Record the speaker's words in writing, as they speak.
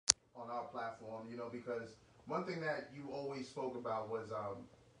our platform, you know, because one thing that you always spoke about was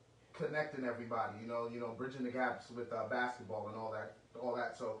connecting everybody, you know, bridging the gaps with basketball and all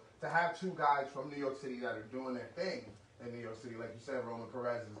that. So to have two guys from New York City that are doing their thing in New York City, like you said, Roman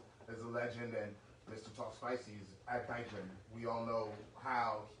Perez is a legend, and Mr. Talk Spicy is at Dykeman. We all know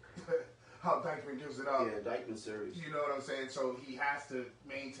how how Dykeman gives it up. Yeah, Dykeman series. You know what I'm saying? So he has to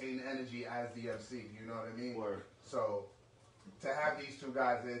maintain the energy as the MC. You know what I mean? Word. So to have these two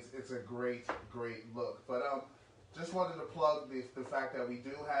guys, it's a great look. But just wanted to plug the fact that we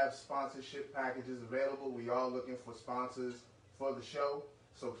do have sponsorship packages available. We are looking for sponsors for the show.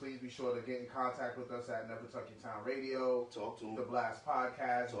 So please be sure to get in contact with us at Never Tuck Your Town Radio. Talk to them. The Blast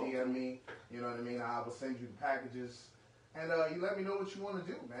Podcast. Talk DM me. You know what I mean? I will send you the packages. And you let me know what you want to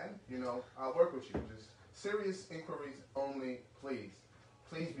do, man. You know, I'll work with you. Just serious inquiries only, please.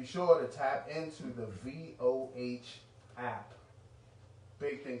 Please be sure to tap into the VOH app.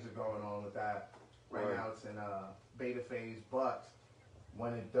 Big things are going on with that. Right now it's in beta phase, but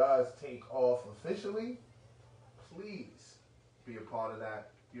when it does take off officially, please be a part of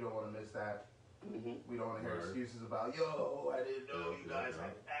that. You don't want to miss that. Mm-hmm. We don't want to hear excuses about, yo, I didn't know you guys had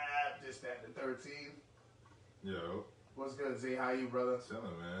an app, this, that, and the 13th. Yo. What's good, Z? How you, brother?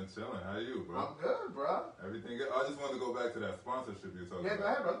 Chilling, man. Chilling. How you, bro? I'm good, bro. Everything good? I just wanted to go back to that sponsorship you're talking about. Yeah, go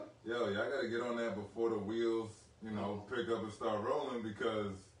ahead, brother. Yo, y'all got to get on that before the wheels, you know, pick up and start rolling,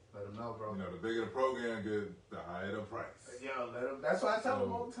 because, Let them know, bro. you know, the bigger the program get, the higher the price. Yo, let them, that's why I tell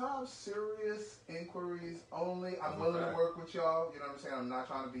them all the time, serious inquiries only. I'm willing to work with y'all. You know what I'm saying? I'm not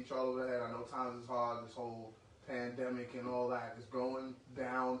trying to beat y'all over the head. I know times is hard. This whole pandemic and all that is going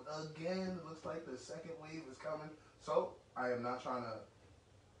down again. It looks like the second wave is coming. So I am not trying to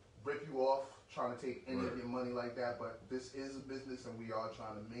rip you off, trying to take any of your money like that, but this is a business and we are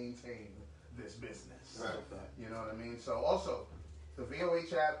trying to maintain this business. Right. You know what I mean? So also, the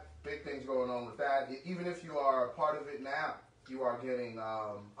VOH app, big things going on with that. Even if you are a part of it now, you are getting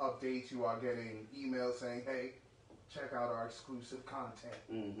updates, you are getting emails saying, hey, check out our exclusive content.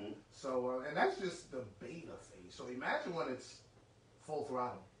 Mm-hmm. So, and that's just the beta phase. So imagine when it's full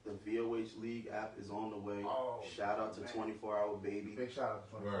throttle. The VOH League app is on the way. Oh, shout out to 24 Hour Baby. Big shout out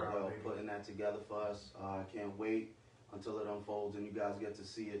to 24 Hour Baby. Putting that together for us. I can't wait until it unfolds and you guys get to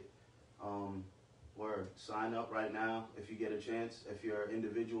see it. Sign up right now if you get a chance. If you're an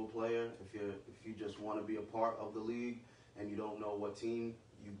individual player, if you just want to be a part of the league and you don't know what team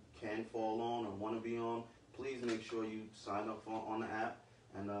you can fall on or want to be on, please make sure you sign up on the app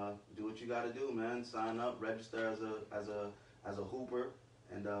and do what you got to do, man. Sign up, register as a hooper,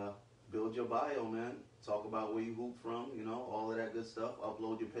 and build your bio, man. Talk about where you hoop from, you know, all of that good stuff.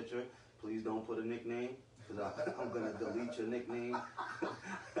 Upload your picture. Please don't put a nickname, because I'm going to delete your nickname.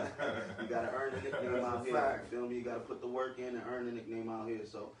 You got to earn a nickname out here. You feel me? You got to put the work in and earn a nickname out here.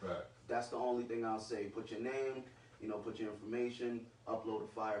 So that's the only thing I'll say. Put your name, you know, put your information, upload a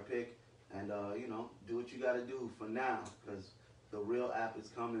fire pic, and, you know, do what you got to do for now, because the real app is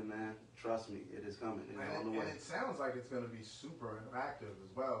coming, man. Trust me, it is coming. It's on the way. And it sounds like it's going to be super interactive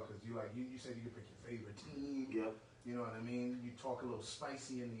as well, because you said you could pick your favorite team. Yep. You know what I mean? You talk a little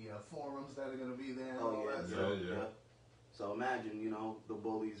spicy in the forums that are going to be there. And Oh, all yeah. that stuff. Yeah. So imagine, you know, the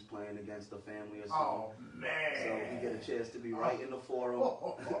bullies playing against the family or something. Oh, man. So you get a chance to be right in the forum.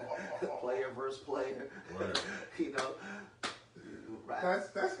 Player versus player. Right. You know. Right.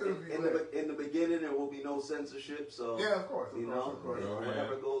 That's going to be in the beginning, there will be no censorship. So yeah, of course.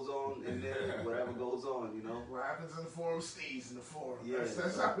 Whatever goes on in there, whatever goes on, you know. What happens in the forum stays in the forum. Yeah,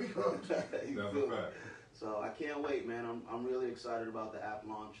 that's how we go. That's a fact. So I can't wait, man. I'm really excited about the app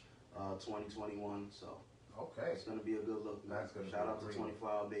launch, 2021. So okay, it's gonna be a good look, man. That's gonna Shout out to 24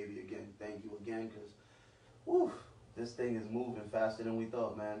 Hour Baby again. Thank you again, because, woo, this thing is moving faster than we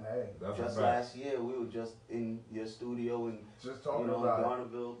thought, man. Hey, just last year, we were just in your studio and just talking about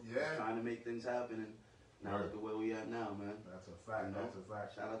Garnerville, yeah, trying to make things happen, and now look at where we at now, man. That's a fact. You know? That's a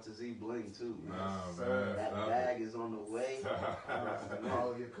fact. Shout out to Z Bling too, man. Man. That bag is on the way.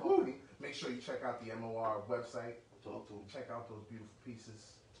 Follow your company. Make sure you check out the MOR website. Talk to him. Check out those beautiful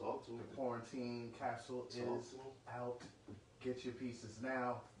pieces. Talk to him. The quarantine capsule is out. Get your pieces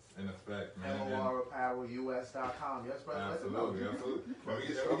now. In effect, man. MORapparelus.com. Yes, brother. Absolutely. We're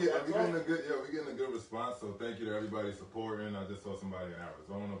getting a good response. So thank you to everybody supporting. I just saw somebody in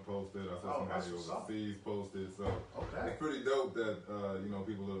Arizona posted. I saw somebody overseas posted. So it's pretty dope that you know,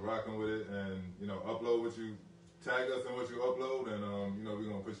 people are rocking with it, and you know, upload what you tag us in what you upload, and you know, we're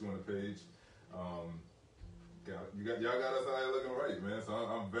gonna put you on the page. Y'all got us out here looking right, man. So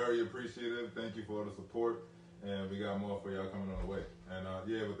I'm very appreciative. Thank you for all the support. And we got more for y'all coming on the way. And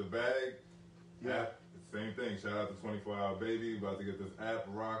yeah, with the bag, app, same thing. Shout out to 24 Hour Baby. About to get this app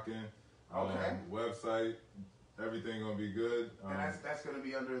rocking. Okay. Website, everything gonna be good. And that's gonna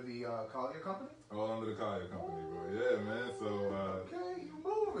be under the Collier Company? All under the Collier Company, bro. Yeah, man. So okay, you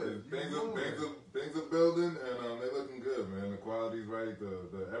moving. Things are building, and they're looking good, man. The quality's right.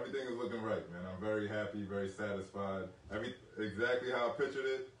 The everything is looking right, man. I'm very happy, very satisfied. Exactly how I pictured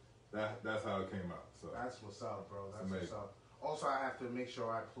it. That's how it came out. So that's what's up, bro. That's what's up. Also, I have to make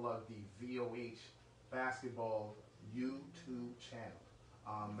sure I plug the VOH Basketball YouTube channel.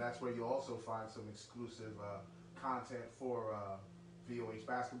 That's where you'll also find some exclusive content for VOH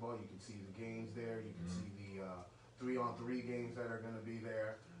Basketball. You can see the games there. You can see the 3-on-3 games that are going to be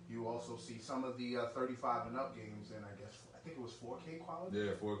there. You also see some of the 35 and up games, and I think it was 4K quality.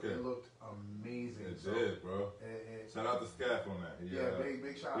 Yeah, 4K. It looked amazing. It did, bro. Shout out to Scaff on that.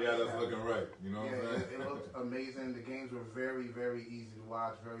 Big shout out. Yeah, that's looking right. You know what I'm saying? It looked amazing. The games were very, very easy to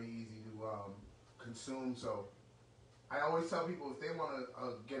watch, very easy to consume. So I always tell people if they want to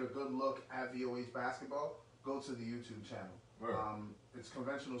get a good look at VOH Basketball, go to the YouTube channel. Right. It's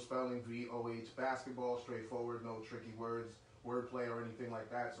conventional spelling, VOH Basketball, straightforward, no tricky words, wordplay or anything like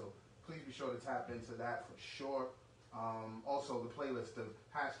that. So please be sure to tap into that for sure. Also, the playlist of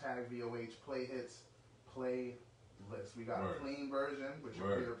hashtag VOH Play Hits playlist. We got a clean version, which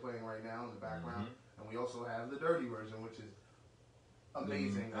we're playing right now in the background, and we also have the dirty version, which is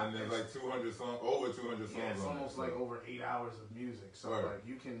amazing. And there's like 200 songs, over 200 songs. Yeah, it's on almost like over 8 hours of music. So like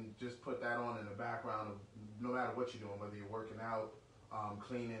you can just put that on in the background of no matter what you're doing, whether you're working out,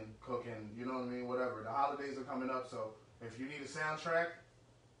 cleaning, cooking, you know what I mean, whatever. The holidays are coming up, so if you need a soundtrack,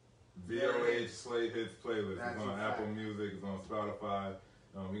 VOH Slate Hits playlist. It's on Apple Music, it's on Spotify.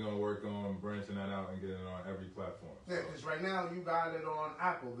 We're going to work on branching that out and getting it on every platform. Yeah, because right now you got it on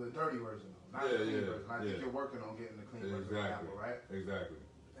Apple, the dirty version, not the clean version. I think you're working on getting the clean version on Apple, right? Exactly.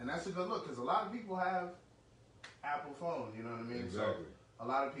 And that's a good look, because a lot of people have Apple phone, you know what I mean? Exactly. So a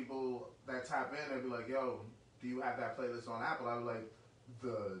lot of people that tap in, they'll be like, yo, do you have that playlist on Apple? I was like,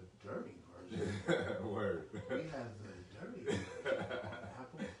 the dirty version. Word. We have the dirty version on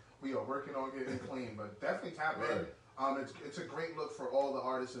Apple. We are working on getting clean, but definitely tap in. It's a great look for all the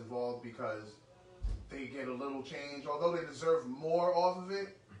artists involved because they get a little change. Although they deserve more off of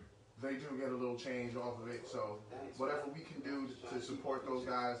it, they do get a little change off of it. So whatever we can do to support those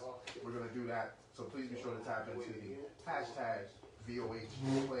guys, we're going to do that. So please be sure to tap into the hashtag VOH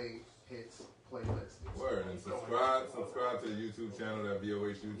Play Hits playlist. Word. And subscribe to the YouTube channel, that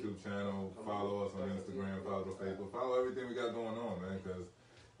VOH YouTube channel. Follow us on Instagram, follow us on Facebook. Follow everything we got going on, man, because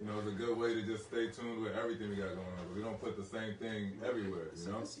you know, it's a good way to just stay tuned with everything we got going on. But we don't put the same thing everywhere,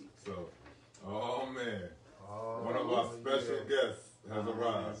 you know? So, oh man. One of our special guests has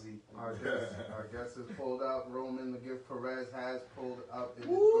arrived. Our guest is pulled up. Roman, the gift Perez has pulled up. It is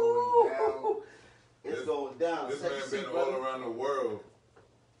going down. It's going down. This man been all around the world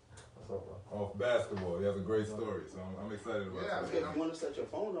off basketball. He has a great story, so I'm excited about that. If you want to set your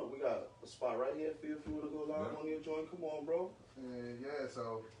phone up, we got a spot right here for you if you want to go live on your joint. Come on, bro. Yeah,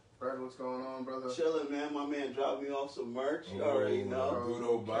 so, Brad, what's going on, brother? Chilling, man. My man dropped me off some merch. You already know. Good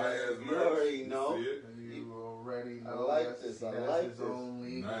old Baez merch. You already know. You already know. I like this. I like this. Own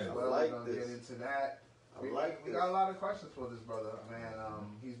league nice. as well. I like We're going to get into that. We got a lot of questions for this brother, man.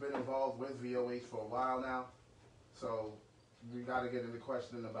 He's been involved with VOH for a while now, so we got to get into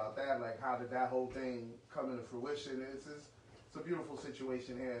questioning about that. Like, how did that whole thing come into fruition? It's a beautiful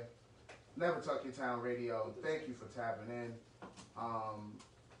situation here. Never Tuck Your Town Radio. Thank you for tapping in.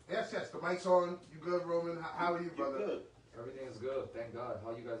 Yes, the mic's on. You good, Roman? How are you, brother? Good. Everything is good. Thank God.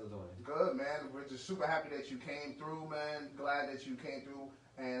 How you guys are doing? Good, man. We're just super happy that you came through, man. Glad that you came through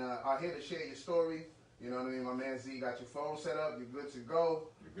and are here to share your story. You know what I mean? My man Z got your phone set up. You're good to go.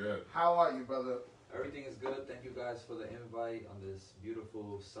 You're good. How are you, brother? Everything is good. Thank you guys for the invite on this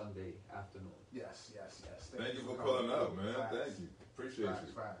beautiful Sunday afternoon. Yes. Thank you for pulling up, man. Thank you. Appreciate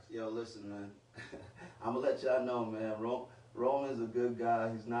you. Facts. Yo, listen, man. I'm going to let y'all know, man. Roman's a good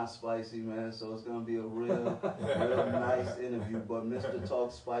guy. He's not spicy, man. So it's going to be a real nice interview. But Mr.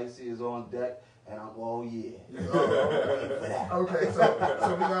 Talk Spicy is on deck. And I'm Okay,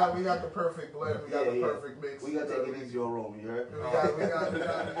 so we got the perfect blend. We got the perfect mix. We got to take it easy on Roman, you heard? We're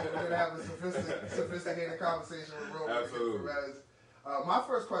gonna have a sophisticated conversation with Roman. Absolutely. My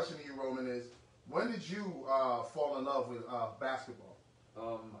first question to you, Roman, is when did you fall in love with basketball?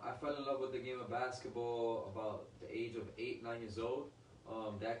 I fell in love with the game of basketball about the age of 8, 9 years old.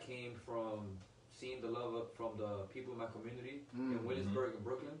 That came from seeing the love from the people in my community in Williamsburg and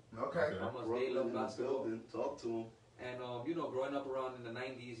Brooklyn. Okay. How much they love basketball. Talk to them. And, you know, growing up around in the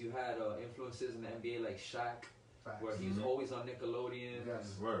 90s, you had influences in the NBA like Shaq, where he's always on Nickelodeon.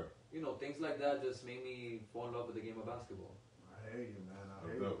 Yes. And, you know, things like that just made me fall in love with the game of basketball. I hear you, man. I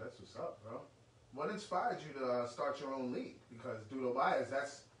hear you. That's what's up, bro. What inspired you to start your own league? Because Doodle Bias,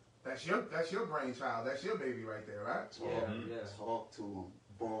 that's your brainchild. That's your baby right there, right? Talk to him.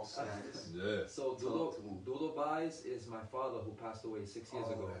 Boss status. Yeah. So Doodle Bias is my father who passed away 6 years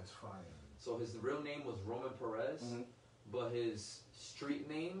ago. That's funny. So his real name was Roman Perez, but his street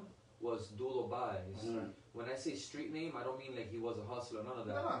name was Doodle Bias. When I say street name, I don't mean like he was a hustler, none of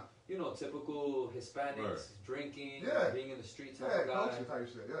that. No. You know, typical Hispanics, drinking, being in the street type of guy. Culture type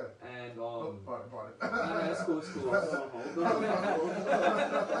shit, And pardon. It's cool.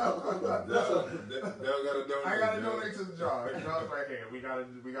 I gotta donate to the jar. The jar's right here. We gotta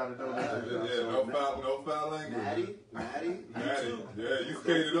donate to the jar. No foul language. Maddie. Yeah, you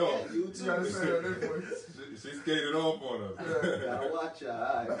skated off. You gotta say her name, please. She skated off on us. Gotta watch your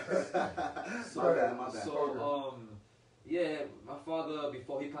eyes. My bad. So, my father,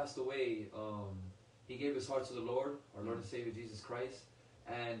 before he passed away, he gave his heart to the Lord, our Lord and Savior Jesus Christ,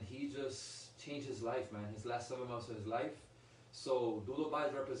 and he just changed his life, man. His last 7 months of his life. So Doodle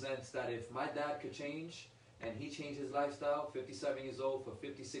Bias represents that if my dad could change, and he changed his lifestyle, 57 years old, for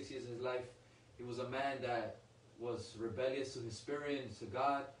 56 years of his life, he was a man that was rebellious to his spirit and to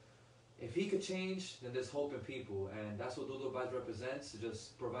God. If he could change, then there's hope in people, and that's what Doodle Bias represents,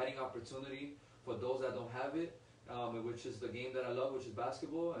 just providing opportunity for those that don't have it, which is the game that I love, which is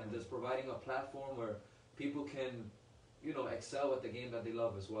basketball, and just providing a platform where people can, excel at the game that they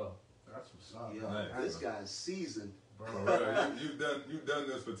love as well. That's what's up. Yeah, nice. This guy's seasoned. Bro, you've done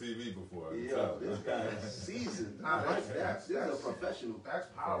this for TV before. Yeah, this guy's seasoned. This is a professional. That's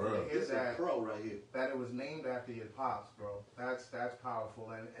powerful. This is a pro right here. That it was named after your pops, bro. That's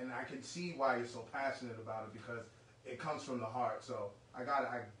powerful, and I can see why you're so passionate about it because it comes from the heart. So I got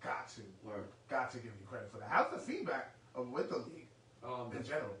to give you credit for that. How's the feedback with the league in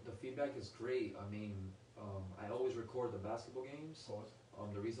general? The feedback is great. I mean, I always record the basketball games. Of course.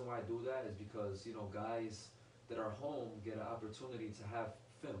 The reason why I do that is because guys that are home get an opportunity to have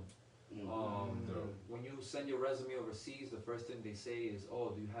film. When you send your resume overseas, the first thing they say is, "Oh,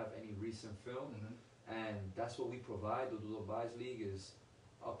 do you have any recent film?" And that's what we provide. The Doodle Bias League is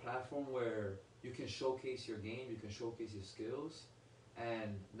a platform where you can showcase your game, you can showcase your skills,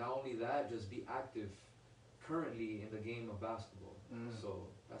 and not only that, just be active currently in the game of basketball. So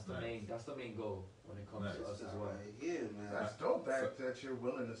that's the main goal when it comes to us as well. Yeah, man. That's dope that you're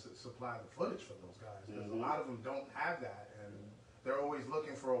willing to supply the footage for those guys because a lot of them don't have that, and they're always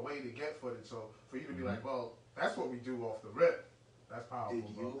looking for a way to get footage. So for you to be like, well, that's what we do off the rip. That's powerful.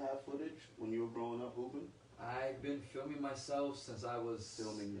 Did you have footage when you were growing up hooping? I've been filming myself since I was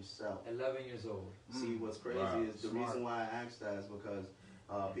 11 years old. See, what's crazy is the reason why I asked that is because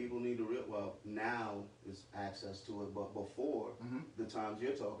people need to now is access to it, but before the times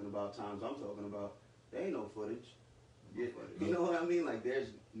you're talking about, times I'm talking about, there ain't no footage. You know what I mean? Like, there's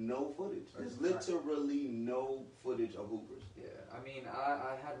no footage. There's literally no footage of hoopers. Yeah, I mean,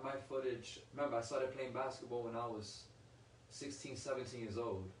 I had my footage. Remember, I started playing basketball when I was 16, 17 years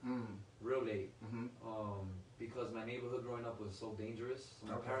old. Real late. Because my neighborhood growing up was so dangerous. So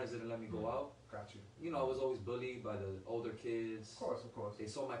my parents didn't let me go out. Got you. I was always bullied by the older kids. Of course. They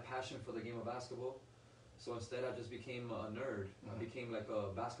saw my passion for the game of basketball. So instead, I just became a nerd. I became like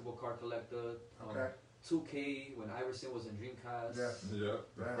a basketball card collector. 2K, when Iverson was in Dreamcast. Yeah.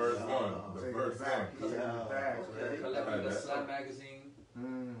 The first one. Collecting the Slam magazine.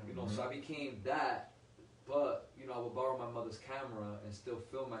 So I became that. But, I would borrow my mother's camera and still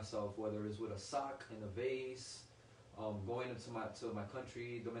film myself, whether it's with a sock in a vase, going into my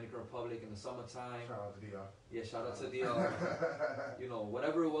country, Dominican Republic, in the summertime. Shout out to DR. Yeah, shout out to DR.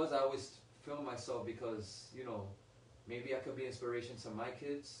 Whatever it was, I always film myself because, maybe I could be inspiration to my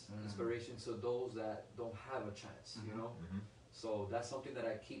kids, inspiration to those that don't have a chance, So that's something that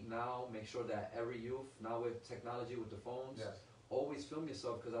I keep now, make sure that every youth, now with technology, with the phones, always film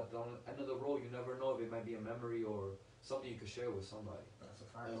yourself because at the end of the road, you never know if it might be a memory or something you could share with somebody. That's a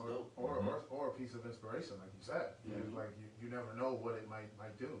fact. Or a piece of inspiration, like you said. Like you never know what it might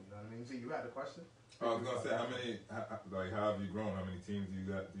do. You know what I mean? So you had a question? I was gonna say, how have you grown? How many teams do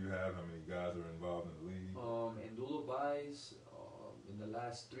you have? How many guys are involved in the league? In Doodle Bias, in the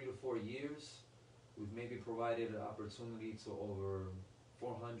last 3 to 4 years, we've maybe provided an opportunity to over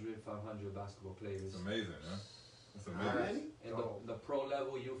 400, 500 basketball players. It's amazing, huh? It's amazing. In the pro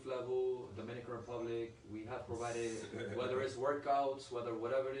level, youth level, Dominican Republic, we have provided, whether it's workouts,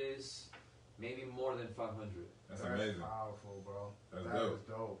 whatever it is, maybe more than 500. That's amazing. Powerful, bro. That is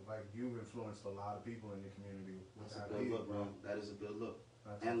dope. Like, you've influenced a lot of people in your community. That's a good look, bro. That is a good look.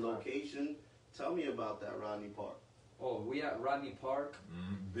 And location, tell me about that Rodney Park. Oh, we at Rodney Park.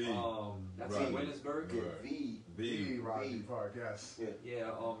 That's in Williamsburg. The Rodney Park, yes.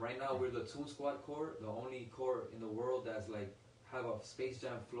 Yeah. Right now we're the Toon Squad court, the only court in the world that's like have a Space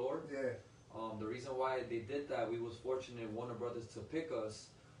Jam floor. Yeah. The reason why they did that, we was fortunate Warner Brothers to pick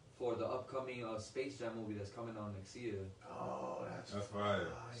us for the upcoming Space Jam movie that's coming out next year. Oh, that's fire.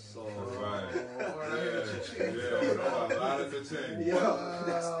 So that's fire. A lot of cha-ching.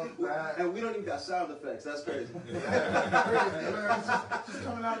 And we don't even got sound effects. That's crazy. Just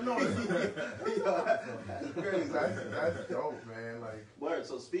coming out noise. That's crazy. That's dope, man. Like. Word.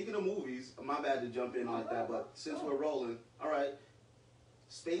 So speaking of movies, my bad to jump in like that, but since we're rolling, all right.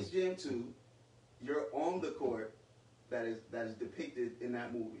 Space Jam 2, you're on the court that is depicted in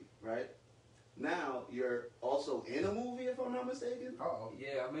that movie, right? Now you're also in a movie, if I'm not mistaken.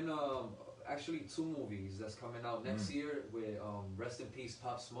 Yeah, I'm in actually 2 movies that's coming out next year with rest in peace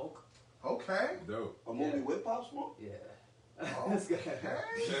Pop Smoke. Okay. Dope. A movie with Pop Smoke? Yeah. Okay.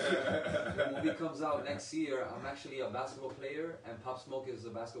 The movie comes out next year. I'm actually a basketball player, and Pop Smoke is a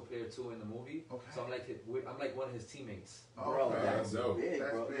basketball player too in the movie. Okay. So I'm like one of his teammates. Bro, that's dope. Big,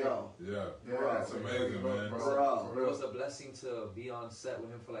 bro. Big. Yeah, bro, that's amazing, man. Bro. It was a blessing to be on set with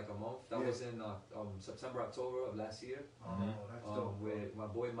him for like a month. That was in September, October of last year. Oh, that's dope. With my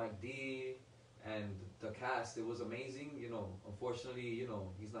boy Mike D and the cast. It was amazing. You know, unfortunately, you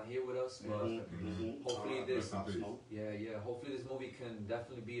know, he's not here with us, but hopefully this, hopefully this movie can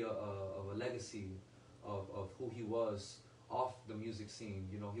definitely be a legacy of who he was off the music scene.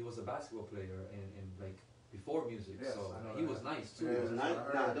 You know, he was a basketball player and like before music, so he was nice too. He was nice.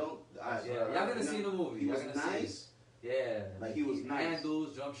 Nah, don't. Y'all gonna see the movie. He was nice. Yeah, like he was nice.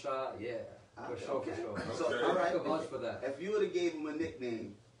 Handles, jump shot, for sure. So all right, vouch for that. If you would have gave him a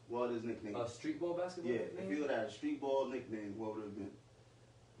nickname, what would his nickname? A street ball basketball nickname? If you would have had a street ball nickname, what would it have been?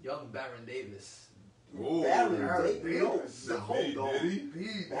 Young Baron Davis. Ooh, Baron Davis. Hold on.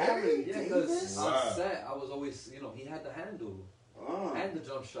 Baron Yeah, because on set, I was always, you know, he had the handle. And the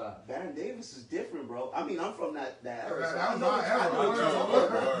jump shot. Baron Davis is different, bro. I mean, I'm from that era. That was my era.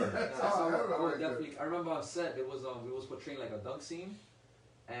 Definitely. I remember on set, there was we was portraying like a dunk scene,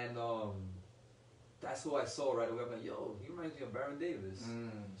 and that's who I saw right away. I'm like, yo, he reminds me of Baron Davis.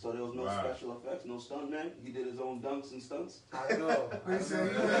 So there was no special effects, no stuntman. He did his own dunks and stunts. I don't know.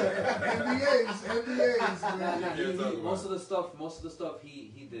 NBAs, man. Most of the stuff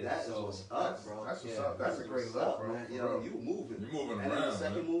he did. That's what's up, bro. That's what's up. That's a great look, bro. Yo, you moving. You're moving and around. And the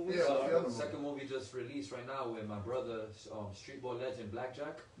second movie? The second movie just released right now with my brother, streetball legend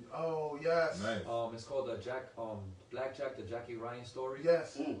Blackjack. Oh, yes. Nice. It's called Blackjack, the Jackie Ryan story.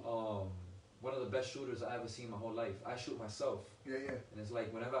 Yes. One of the best shooters I ever seen my whole life. I shoot myself. Yeah. And it's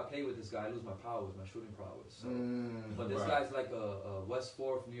like whenever I play with this guy, I lose my powers, my shooting prowess. So. But this guy's like a West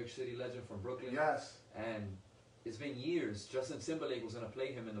 4th, New York City legend from Brooklyn. Yes. And it's been years. Justin Timberlake was going to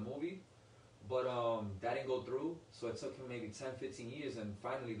play him in the movie. But that didn't go through. So it took him maybe 10, 15 years. And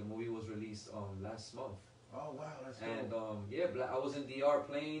finally the movie was released last month. Oh, wow. That's cool. And I was in DR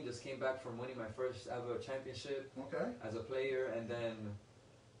playing. Just came back from winning my first ever championship as a player. And then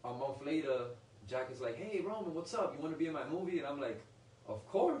a month later, Jack is like, hey, Roman, what's up? You want to be in my movie? And I'm like, of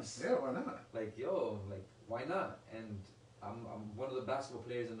course. Yeah, why not? Like, yo, like, why not? And I'm one of the basketball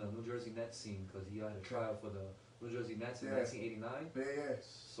players in the New Jersey Nets scene because he had a tryout for the New Jersey Nets in 1989. Yeah.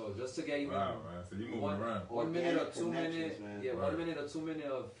 So just to get even man. So you moving around. 1 minute or 2 minutes, man. 1 minute or 2 minutes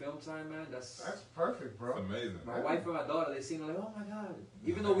of film time, man. That's perfect, bro. That's amazing. My wife and my daughter, they seen like, oh my god.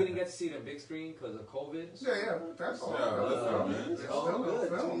 Even though we didn't get to see it in big screen because of COVID. Yeah, that's all. It's all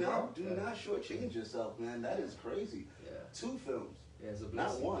good. Do not shortchange yourself, man. That is crazy. Yeah. 2 films. Yeah, it's a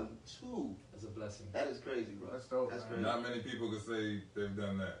blessing. Not 1, 2. It's a blessing. That is crazy, bro. That's dope. That's crazy. Not many people can say they've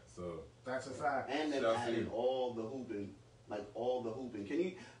done that. So that's a fact. And they've added all the hooping, like all the hooping. Can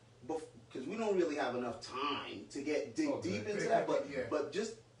you? Because we don't really have enough time to dig deep into that. But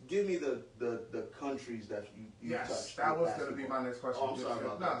just give me the countries that you touched. That was going to be my next question. Oh, I'm sorry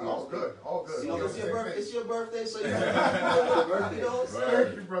about that. All good. You know, it's your birthday, so you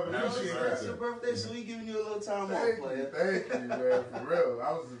Thank you, brother. It's your birthday, so we giving you a little time off, player. Thank you, man. For real.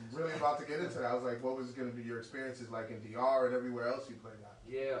 I was really about to get into that. I was like, what was going to be your experiences like in DR and everywhere else you played at?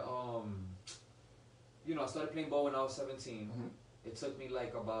 Yeah, you know, I started playing ball when I was 17. It took me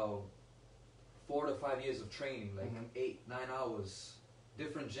like about 4 to 5 years of training, like 8, 9 hours,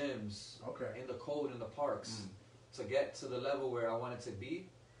 different gyms, in the cold, in the parks, to get to the level where I wanted to be.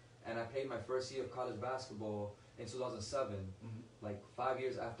 And I played my first year of college basketball in 2007, like 5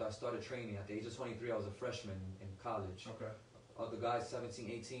 years after I started training. At the age of 23, I was a freshman in college. Other guys, 17,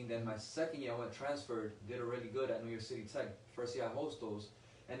 18. Then my second year, I went transferred, did it really good at New York City Tech. First year I host those.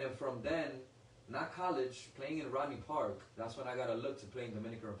 And then from then, not college, playing in Rodney Park, that's when I got a look to play in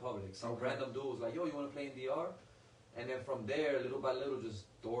Dominican Republic. Some random dude was like, yo, you want to play in DR? And then from there, little by little, just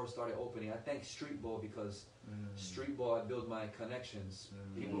doors started opening. I thank street ball because street ball, I built my connections.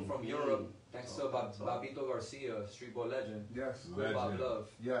 People from Europe, thanks to Babito Garcia, street ball legend. Yes. Bob Love.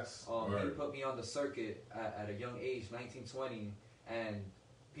 Yes. He put me on the circuit at a young age, 19, 20, and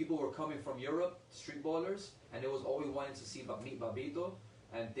people were coming from Europe, street ballers, and they was always wanting to meet Babito.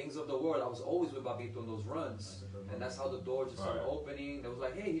 And things of the world, I was always with Babito on those runs. And that's how the door just started opening. It was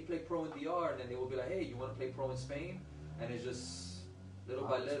like, hey, he played pro in DR. And then they would be like, hey, you want to play pro in Spain? And it's just little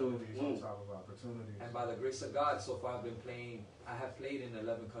by little. On top of opportunities. And by the grace of God, so far I have played in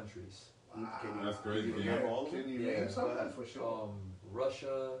 11 countries. Wow. That's crazy. Can you name something for sure?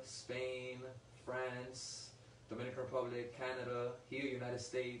 Russia, Spain, France, Dominican Republic, Canada, here, United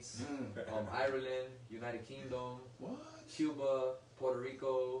States, Ireland, United Kingdom, Cuba, Puerto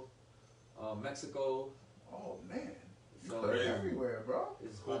Rico, Mexico. Oh man, you crazy everywhere, bro.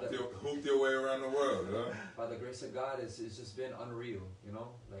 Hooped your way around the world, huh? By the grace of God, it's just been unreal, you know.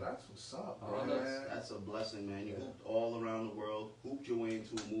 Like, that's what's up, bro. That's a blessing, man. You hooped all around the world, hooped your way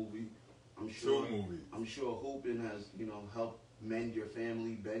into a movie. I'm sure hooping has, helped mend your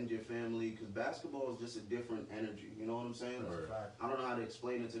family, bend your family, because basketball is just a different energy. You know what I'm saying? I don't know how to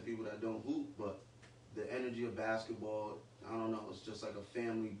explain it to people that don't hoop, but the energy of basketball, I don't know, it's just like a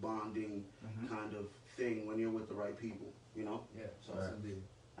family bonding kind of thing when you're with the right people, you know? Yeah, so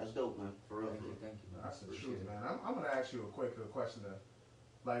that's dope, man. For real. Thank you, man. That's the truth, man. I'm going to ask you a quick question to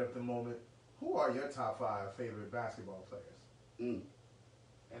light up the moment. Who are your top 5 favorite basketball players?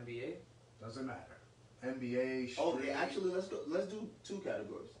 NBA? Doesn't matter. NBA, street. Oh, yeah, actually, let's do 2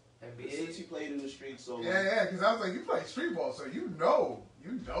 categories. NBA? Since you played in the streets, so... Yeah, because I was like, you play street ball, so you know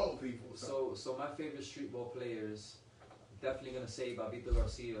people. So my favorite street ball players, definitely going to say Babito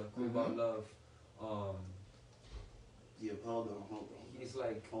Garcia, Bob Love. Yeah, hold on. He's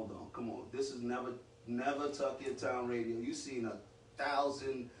like... Hold on, come on. This is never Tuck Your Town radio. You've seen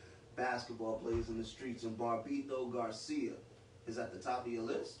 1,000 basketball players in the streets, and Babito Garcia is at the top of your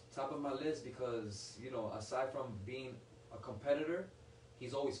list? Top of my list because, aside from being a competitor,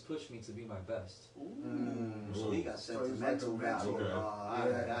 he's always pushed me to be my best. So he got sentimental value.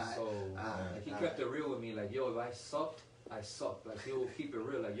 He kept it real with me. Like, yo, if I suck, I suck. Like, he will keep it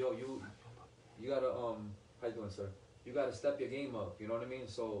real. Like, yo, you gotta, how you doing, sir? You gotta step your game up. You know what I mean?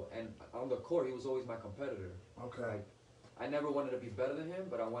 So, and on the court, he was always my competitor. Okay. Like, I never wanted to be better than him,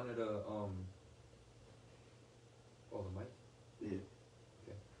 but I wanted to, the mic? Yeah.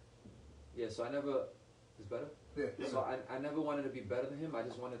 Okay. Yeah, so I never, is better? Yeah. So I never wanted to be better than him. I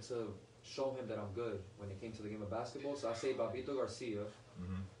just wanted to show him that I'm good when it came to the game of basketball. So I say Babito Garcia,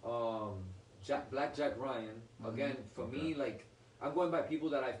 Black Jack Ryan. Again, for me, like, I'm going by people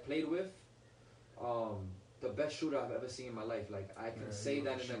that I've played with. The best shooter I've ever seen in my life. Like, I can say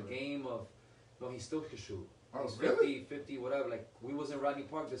that in a game of, no, he still can shoot. He's 50, whatever. Like, we was in Rodney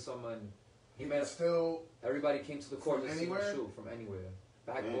Park this summer, and he made still. Everybody came to the court to see him shoot from anywhere.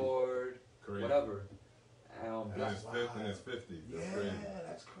 Backboard, whatever. In his 50s.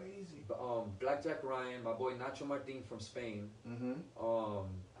 That's crazy. Black Jack Ryan, my boy Nacho Martin from Spain.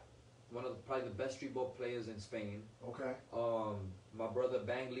 One of probably the best street ball players in Spain. Okay. My brother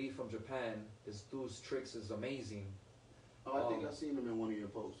Bang Lee from Japan. This dude's tricks is amazing. Oh, I think I've seen him in one of your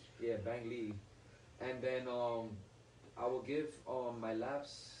posts. Yeah, Bang Lee. And then I will give my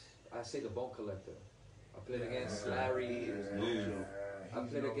laps, I say the Bone Collector. I played against Larry. I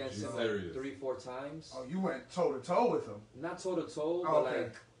played against him like 3-4 times. Oh, you went toe-to-toe with him? Not toe-to-toe, but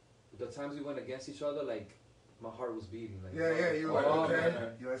like the times we went against each other, like my heart was beating. Like, you were like,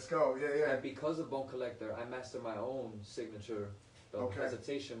 okay, let's go. And because of Bone Collector, I mastered my own signature, the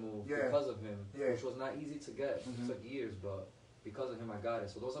hesitation move, because of him, which was not easy to get. It took years, but because of him, I got it.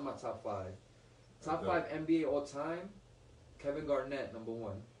 So those are my top 5. Top 5 NBA all time, Kevin Garnett, number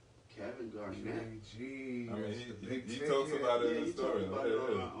 1. Kevin Garnett. KG. I mean, he talks about it in the story.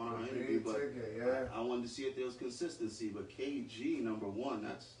 On our interview, but I wanted to see if there was consistency. But KG, number 1,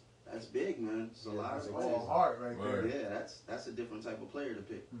 that's big, man. It's a lot of all heart right there. Yeah, that's a different type of player to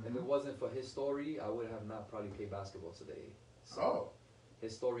pick. If it wasn't for his story, I would have not probably played basketball today. So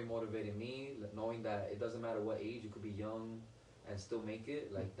his story motivated me, knowing that it doesn't matter what age, you could be young and still make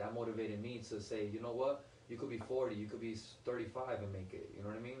it. Like, that motivated me to say, you know what? You could be 40, you could be 35 and make it. You know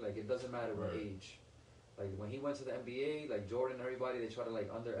what I mean? Like, it doesn't matter what age. Like, when he went to the NBA, like Jordan and everybody, they try to like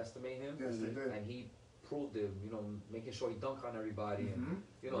underestimate him. Yes, they did. And he proved it, making sure he dunked on everybody. And,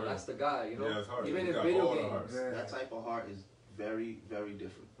 that's the guy, Yeah, it's hard. Even in video games. That type of heart is very, very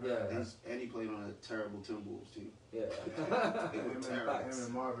different. Yeah. And he played on a terrible Timberwolves team. Yeah. They were terrible. Him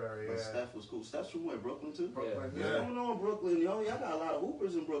and Marbury, But yeah. Steph was cool. Steph's from where, Brooklyn too? Brooklyn, What's going on, Brooklyn, yo? Y'all got a lot of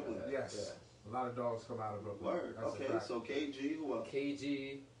hoopers in Brooklyn. Yes. A lot of dogs come out of Brooklyn. Word. That's Okay, so KG, who else?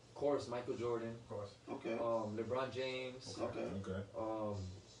 KG, of course, Michael Jordan. Of course. Okay. LeBron James. Okay.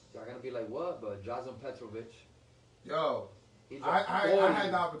 Y'all gonna be like, what? But Drazen Petrovic. Yo, He I dropped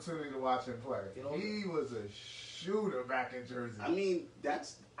had the opportunity to watch him play. You know, he was a shooter back in Jersey. I mean,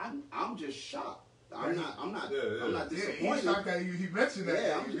 I'm just shocked. I'm not Yeah, disappointed. he's shocked that he mentioned that.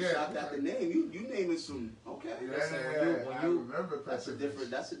 Yeah, I'm just shocked at the name. You naming some okay. Yeah, I remember That's a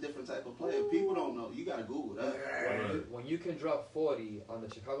different type of player. People don't know. You gotta Google that. Yeah. When you can drop 40 on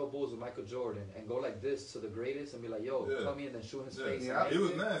the Chicago Bulls with Michael Jordan and go like this to the greatest and be like, yo, come in and shoot his face. Yeah. He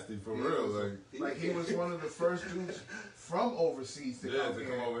was nasty for real. Like he was one of the first dudes from overseas to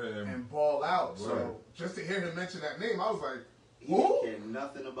come over here and ball out. Right. So just to hear him mention that name, I was like, He didn't care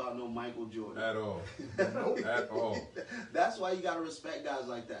nothing about no Michael Jordan. At all. nope. At all. That's why you gotta respect guys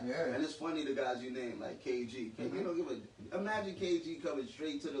like that. Yeah. And it's funny the guys you name, like KG. KG don't give a imagine KG coming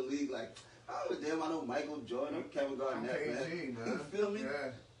straight to the league like, oh damn, I know Michael Jordan, I'm Kevin Garnett, KG, man. You feel me?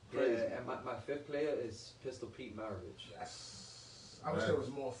 Yeah. Crazy. Yeah, and my fifth player is Pistol Pete Maravich. Yes. I wish there was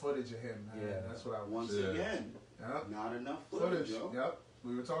more footage of him, man. Yeah. That's what I want. Once again, Yep. not enough footage, yo. Yep.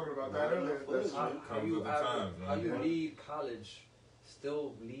 We were talking about Not that earlier. enough footage, man. How you with the times, man. how you Yeah. lead college,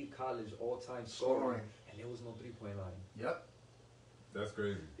 still lead college all-time scoring, Scoring. and there was no three-point line. Yep. That's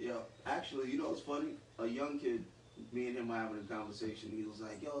crazy. Yeah, actually, you know what's funny? A young kid, me and him were having a conversation. He was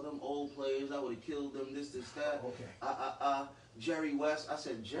like, yo, them old players, I would have killed them, this, that. Okay. Jerry West. I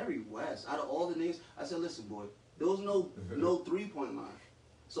said, Jerry West? Out of all the names? I said, listen, boy, there was no three-point line.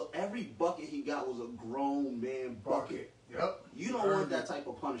 So every bucket he got was a grown man bucket. Yep. You don't want that type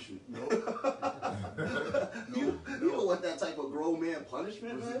of punishment. Nope. You don't want that type of grown man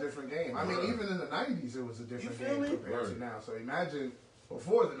punishment, It was man. a different game. I mean, even in the 90s, it was a different You feel game me? compared to now. So imagine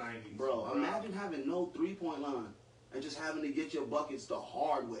before the 90s. Bro, imagine having no three-point line and just having to get your buckets the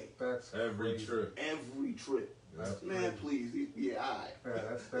hard way. That's Every crazy. trip. Every trip. That's Man, please. Yeah, all right.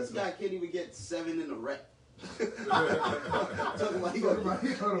 Yeah, This guy can't even get 7 in a rep. Talking about he Talking about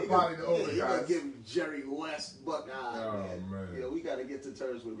he gonna body the older he gonna guys. give Jerry West buck. Oh, man. Yeah, we gotta get to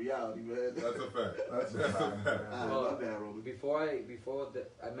terms with reality, man. That's a fact. That's a fact, man. My bad, Roman. Before I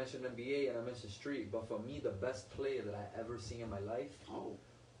mentioned NBA and I mentioned street, but for me, the best player that I ever seen in my life,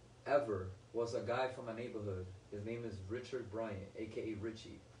 ever, was a guy from my neighborhood. His name is Richard Bryant, aka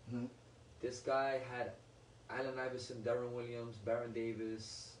Richie. Mhm. This guy had Allen Iverson, Darren Williams, Baron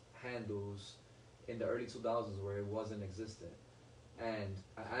Davis handles in the early 2000s where it wasn't existent. And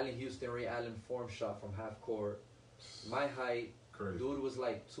Allen Houston, Ray Allen form shot from half court. My height, Crazy. dude was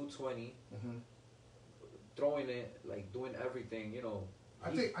like 220, throwing it, like doing everything, you know. I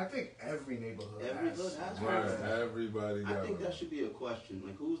think every neighborhood has Right. one. Everybody got I think one. that should be a question.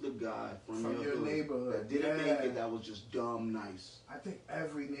 Like, who's the guy from your hood neighborhood that didn't yeah. make it that was just dumb nice? I think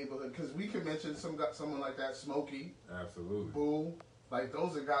every neighborhood, because we can mention someone like that, Smokey, Absolutely. Boo. Like,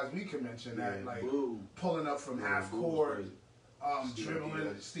 those are guys we can mention that, like, Boo. pulling up from half Boo was court, crazy. Steve, dribbling,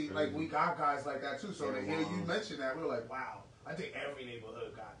 yeah, Steve. crazy. Like, we got guys like that, too. So Yeah, to hear you wow. mention that, we were like, wow, I think every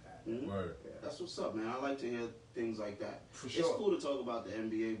neighborhood got that. Mhm. Word. That's what's up, man. I like to hear things like that. For It's sure. cool to talk about the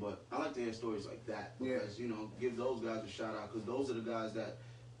NBA, but I like to hear stories like that because, you know, give those guys a shout out because those are the guys that,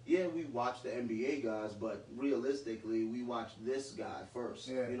 yeah, we watch the NBA guys, but realistically, we watch this guy first.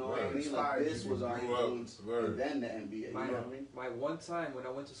 Yeah, you know what I right. mean? Like, this was our Grew up, influence, word. and then the NBA. You know what I mean? My one time when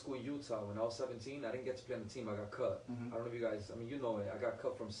I went to school in Utah, when I was 17, I didn't get to play on the team. I got cut. I don't know if you guys, I mean, you know it. I got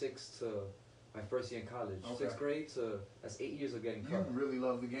cut from 6th to my first year in college. Okay. 6th grade to, that's 8 years of getting You cut. really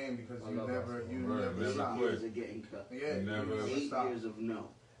love the game because I you love never basketball. Right, never never stopped. quit. Years of getting cut. Yeah, you Never never 8 stopped. years of no.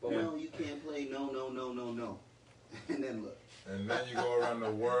 But No, you can't play. No. And then look. And then you go around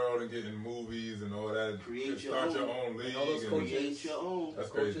the world and get in movies and all that. Create your Start own. your own league. And all those and- coaches- Create your own. That's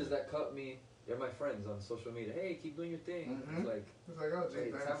coaches crazy. that cut me, they're my friends on social media. Hey, keep doing your thing. Mhm. It's like, It's like, oh, Hey,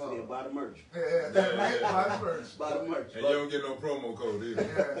 gee, time thanks. out. Yeah, buy the merch. Yeah, that's right. Buy the merch. Buy the merch. And you don't get no promo code either.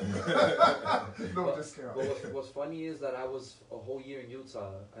 Yeah. No discount. but what's funny is that I was a whole year in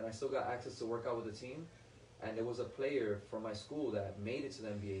Utah, and I still got access to work out with the team. And there was a player from my school that made it to the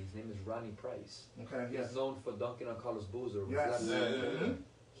NBA. His name is Ronnie Price. Okay, He's yes. known for dunking on Carlos Boozer. Yes. Yeah.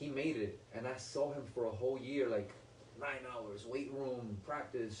 He made it, and I saw him for a whole year, like 9 hours, weight room,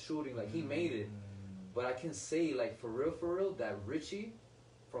 practice, shooting. Like, he made it. But I can say, like, for real, that Richie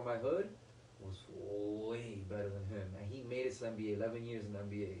from my hood was way better than him. And he made it to the NBA, 11 years in the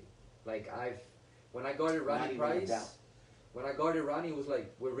NBA. Like, when I guarded Ronnie Price, when I guarded Ronnie, it was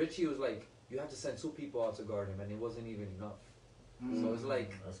like, with Richie, it was like, you have to send 2 people out to guard him, and it wasn't even enough. So it's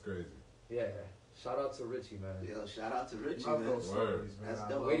like, that's crazy. yeah. Shout out to Richie, man. Yo, shout out to Richie, Love man. those stories, man. That's I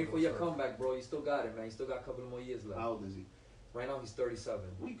dope. love Waiting for those your stories. comeback, bro. You still got it, man. You still got a couple more years left. How old is he? Right now, he's 37.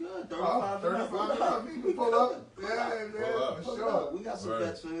 We good. 35 Oh, 35 We you good. can pull up. Yeah, Pull up. for Pull sure. up. We got some Right.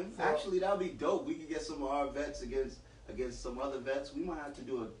 vets for him. Actually, that'd be dope. We could get some of our vets against some other vets. We might have to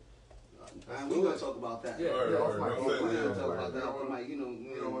do a. We're gonna talk about that. Yeah. Yeah, off mic, Don't off say mic, that. We're gonna off talk mic. about that. You don't Like, you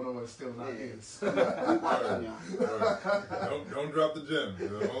You don't want no one stealing Yeah. ideas. we watching y'all. Don't drop the gem.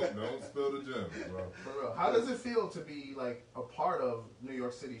 Don't spill the gem, bro. For real. How does it feel to be like a part of New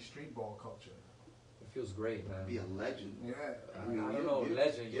York City street ball culture? It feels great, man. Be a legend. Yeah. I don't know,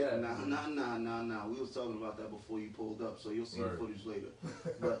 legend, yeah. Nah. We was talking about that before you pulled up, so you'll see Right. the footage later.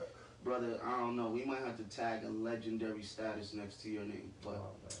 But brother, I don't know. We might have to tag a legendary status next to your name. But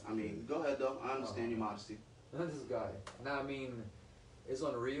Oh, man. I mean, go ahead though. I understand your modesty. This guy. Nah, I mean, it's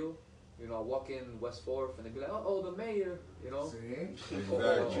unreal. You know, I walk in West 4th and they be like, oh, the mayor, you know? See?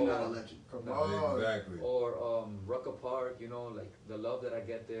 But you're not a legend. Come on. Exactly. Or Rucker Park, you know, like the love that I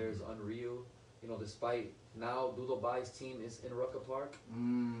get there is unreal. You know, despite now Dudobai's team is in Rucker Park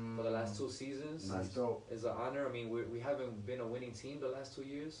for the last 2 seasons. That's dope. It's an honor. I mean, we haven't been a winning team the last 2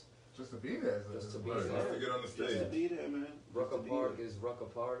 years. Just to be there. Just to be Right, there. just to get on the Just to stage. be there, man. Rucker Just to be Park there. is Rucker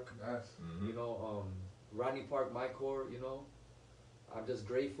Park. Yes. You know, Rodney Park, my court, you know. I'm just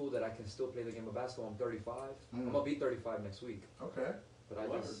grateful that I can still play the game of basketball. I'm 35. I'm going to be 35 next week. Okay. But I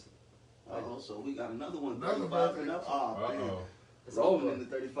Word. just... Oh, so we got another one. Another 35 birthday. and up. Oh, man. Uh-oh. It's Rolling over. in the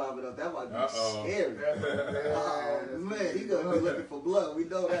 35 and up. That might be Uh-oh. scary. Oh, man. He going to be looking for blood. We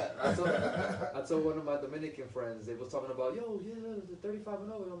know that. I told one of my Dominican friends, they was talking about, yo, yeah, the 35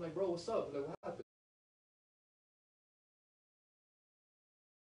 and over. I'm like, bro, what's up? Like,